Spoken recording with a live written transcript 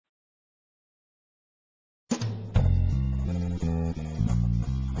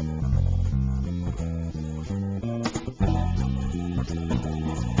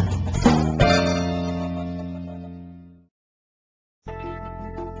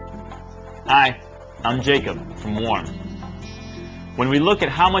Hi, I'm Jacob from Warm. When we look at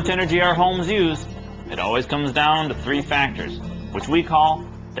how much energy our homes use, it always comes down to three factors, which we call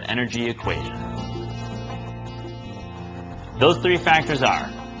the energy equation. Those three factors are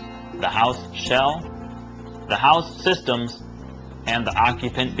the house shell, the house systems, and the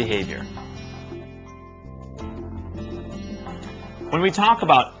occupant behavior. When we talk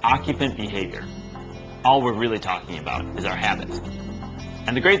about occupant behavior, all we're really talking about is our habits.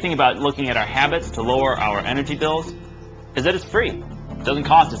 And the great thing about looking at our habits to lower our energy bills is that it's free. It doesn't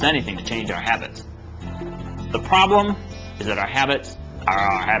cost us anything to change our habits. The problem is that our habits are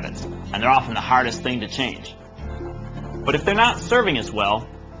our habits, and they're often the hardest thing to change. But if they're not serving us well,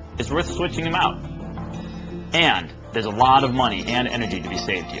 it's worth switching them out. And there's a lot of money and energy to be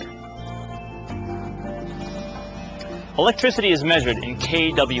saved here. Electricity is measured in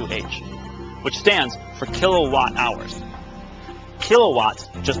kWh, which stands for kilowatt hours. Kilowatts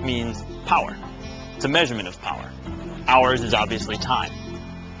just means power. It's a measurement of power. Hours is obviously time.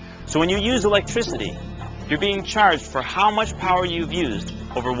 So when you use electricity, you're being charged for how much power you've used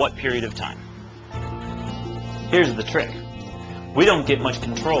over what period of time. Here's the trick. We don't get much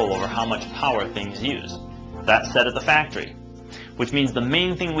control over how much power things use. That's set at the factory, which means the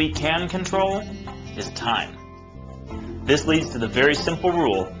main thing we can control is time. This leads to the very simple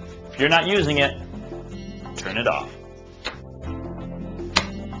rule, if you're not using it, turn it off.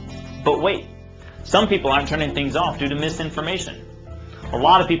 But wait, some people aren't turning things off due to misinformation. A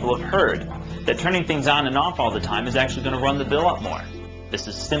lot of people have heard that turning things on and off all the time is actually going to run the bill up more. This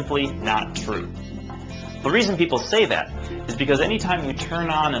is simply not true. The reason people say that is because anytime you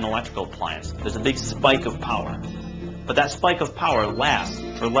turn on an electrical appliance, there's a big spike of power. But that spike of power lasts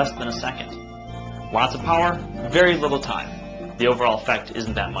for less than a second. Lots of power, very little time. The overall effect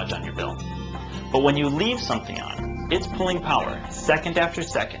isn't that much on your bill. But when you leave something on, it's pulling power second after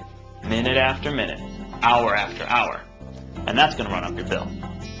second, minute after minute, hour after hour. And that's going to run up your bill.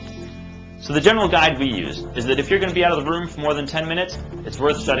 So the general guide we use is that if you're going to be out of the room for more than 10 minutes, it's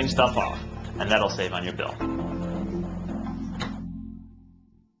worth shutting stuff off, and that'll save on your bill.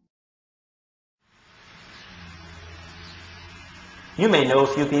 You may know a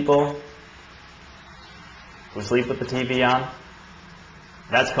few people who sleep with the TV on.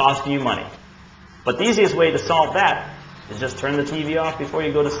 That's costing you money. But the easiest way to solve that is just turn the TV off before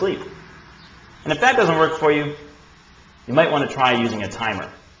you go to sleep. And if that doesn't work for you, you might want to try using a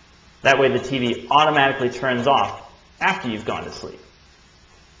timer. That way the TV automatically turns off after you've gone to sleep.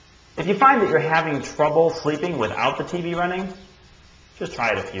 If you find that you're having trouble sleeping without the TV running, just try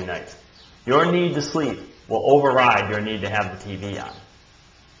it a few nights. Your need to sleep will override your need to have the TV on.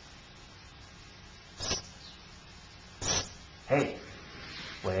 Hey,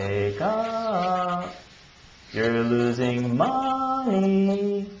 wake up. You're losing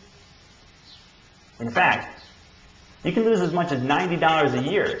money. In fact, you can lose as much as $90 a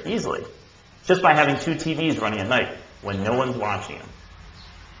year easily just by having two TVs running at night when no one's watching them.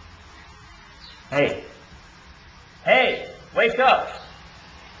 Hey, wake up.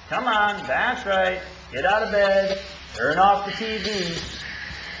 Come on, that's right. Get out of bed. Turn off the TV.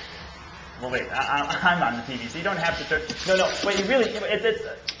 Well, wait, I'm on the TV, so you don't have to turn. No, wait, you really, it's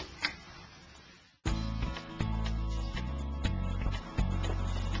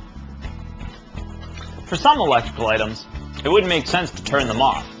For some electrical items, it wouldn't make sense to turn them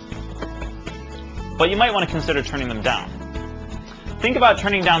off. But you might want to consider turning them down. Think about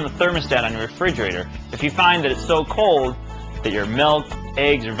turning down the thermostat on your refrigerator if you find that it's so cold that your milk,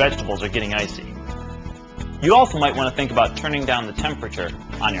 eggs, or vegetables are getting icy. You also might want to think about turning down the temperature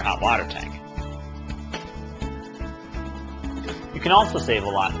on your hot water tank. You can also save a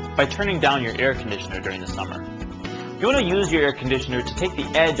lot by turning down your air conditioner during the summer. You want to use your air conditioner to take the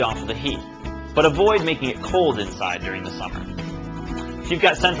edge off of the heat, but avoid making it cold inside during the summer. If you've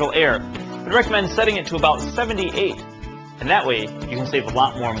got central air, I'd recommend setting it to about 78, and that way you can save a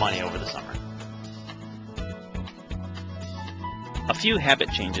lot more money over the summer. A few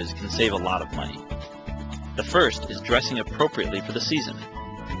habit changes can save a lot of money. The first is dressing appropriately for the season.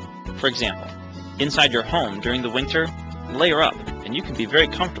 For example, inside your home during the winter, layer up, and you can be very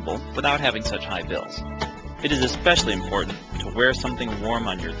comfortable without having such high bills. It is especially important to wear something warm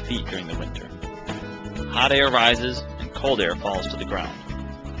on your feet during the winter. Hot air rises and cold air falls to the ground.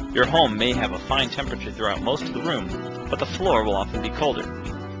 Your home may have a fine temperature throughout most of the room, but the floor will often be colder.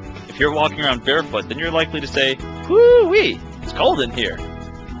 If you're walking around barefoot, then you're likely to say, "Whoo-wee, it's cold in here."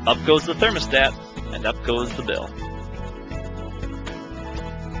 Up goes the thermostat, and up goes the bill.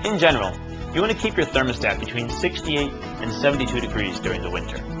 In general, you want to keep your thermostat between 68 and 72 degrees during the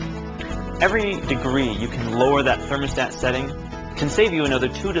winter. Every degree you can lower that thermostat setting can save you another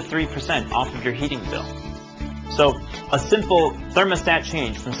 2 to 3% off of your heating bill. So a simple thermostat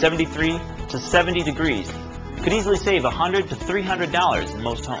change from 73 to 70 degrees could easily save $100 to $300 in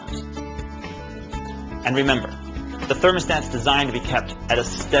most homes. And remember, the thermostat's designed to be kept at a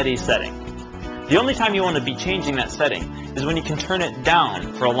steady setting. The only time you want to be changing that setting is when you can turn it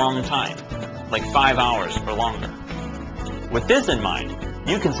down for a long time, like 5 hours or longer. With this in mind,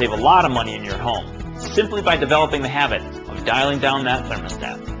 you can save a lot of money in your home simply by developing the habit of dialing down that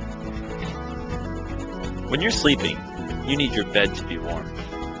thermostat. When you're sleeping, you need your bed to be warm.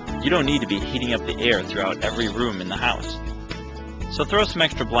 You don't need to be heating up the air throughout every room in the house. So throw some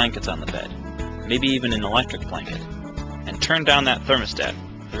extra blankets on the bed, maybe even an electric blanket, and turn down that thermostat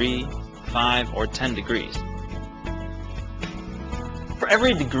 3, 5, or 10 degrees. For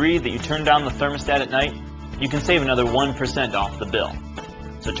every degree that you turn down the thermostat at night, you can save another 1% off the bill.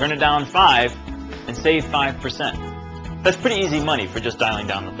 So turn it down 5 and save 5%. That's pretty easy money for just dialing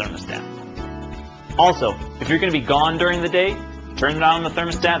down the thermostat. Also, if you're going to be gone during the day, turn down the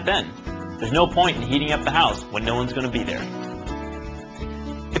thermostat then. There's no point in heating up the house when no one's going to be there.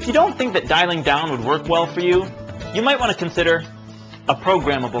 If you don't think that dialing down would work well for you, you might want to consider a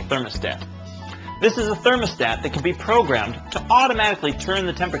programmable thermostat. This is a thermostat that can be programmed to automatically turn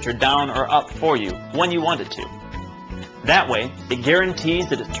the temperature down or up for you when you want it to. That way, it guarantees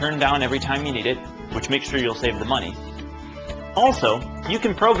that it's turned down every time you need it, which makes sure you'll save the money. Also, you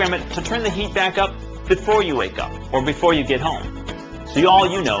can program it to turn the heat back up before you wake up or before you get home. So all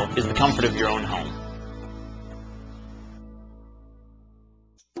you know is the comfort of your own home.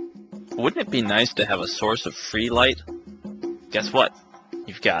 Wouldn't it be nice to have a source of free light? Guess what?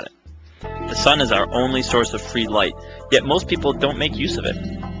 You've got it. The sun is our only source of free light, yet most people don't make use of it.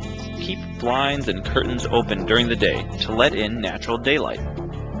 Keep blinds and curtains open during the day to let in natural daylight.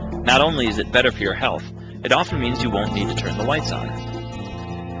 Not only is it better for your health, it often means you won't need to turn the lights on.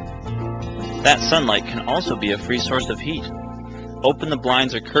 That sunlight can also be a free source of heat. Open the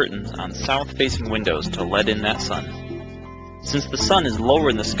blinds or curtains on south-facing windows to let in that sun. Since the sun is lower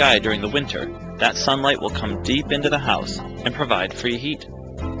in the sky during the winter, that sunlight will come deep into the house and provide free heat.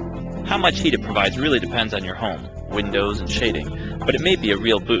 How much heat it provides really depends on your home, windows, and shading, but it may be a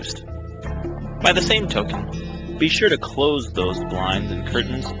real boost. By the same token, be sure to close those blinds and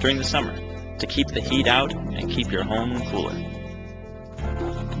curtains during the summer to keep the heat out and keep your home cooler.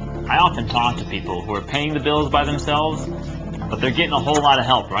 I often talk to people who are paying the bills by themselves, but they're getting a whole lot of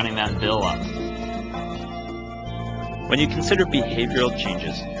help running that bill up. When you consider behavioral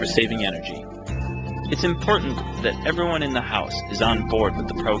changes for saving energy, it's important that everyone in the house is on board with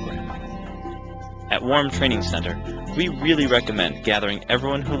the program. At Warm Training Center, we really recommend gathering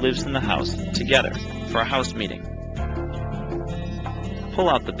everyone who lives in the house together for a house meeting. Pull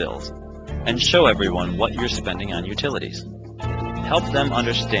out the bills and show everyone what you're spending on utilities. Help them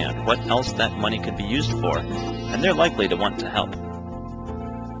understand what else that money could be used for, and they're likely to want to help.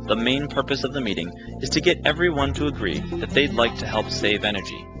 The main purpose of the meeting is to get everyone to agree that they'd like to help save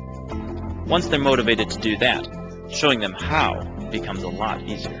energy. Once they're motivated to do that, showing them how becomes a lot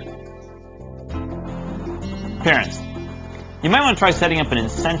easier. Parents, you might want to try setting up an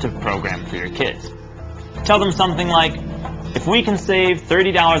incentive program for your kids. Tell them something like, if we can save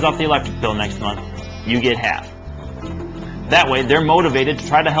 $30 off the electric bill next month, you get half. That way they're motivated to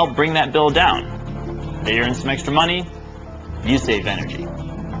try to help bring that bill down. They earn some extra money, you save energy.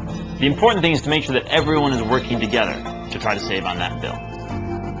 The important thing is to make sure that everyone is working together to try to save on that bill.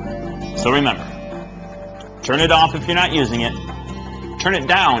 So remember, turn it off if you're not using it, turn it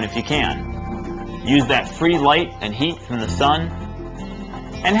down if you can, use that free light and heat from the sun,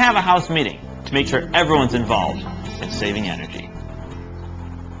 and have a house meeting to make sure everyone's involved in saving energy.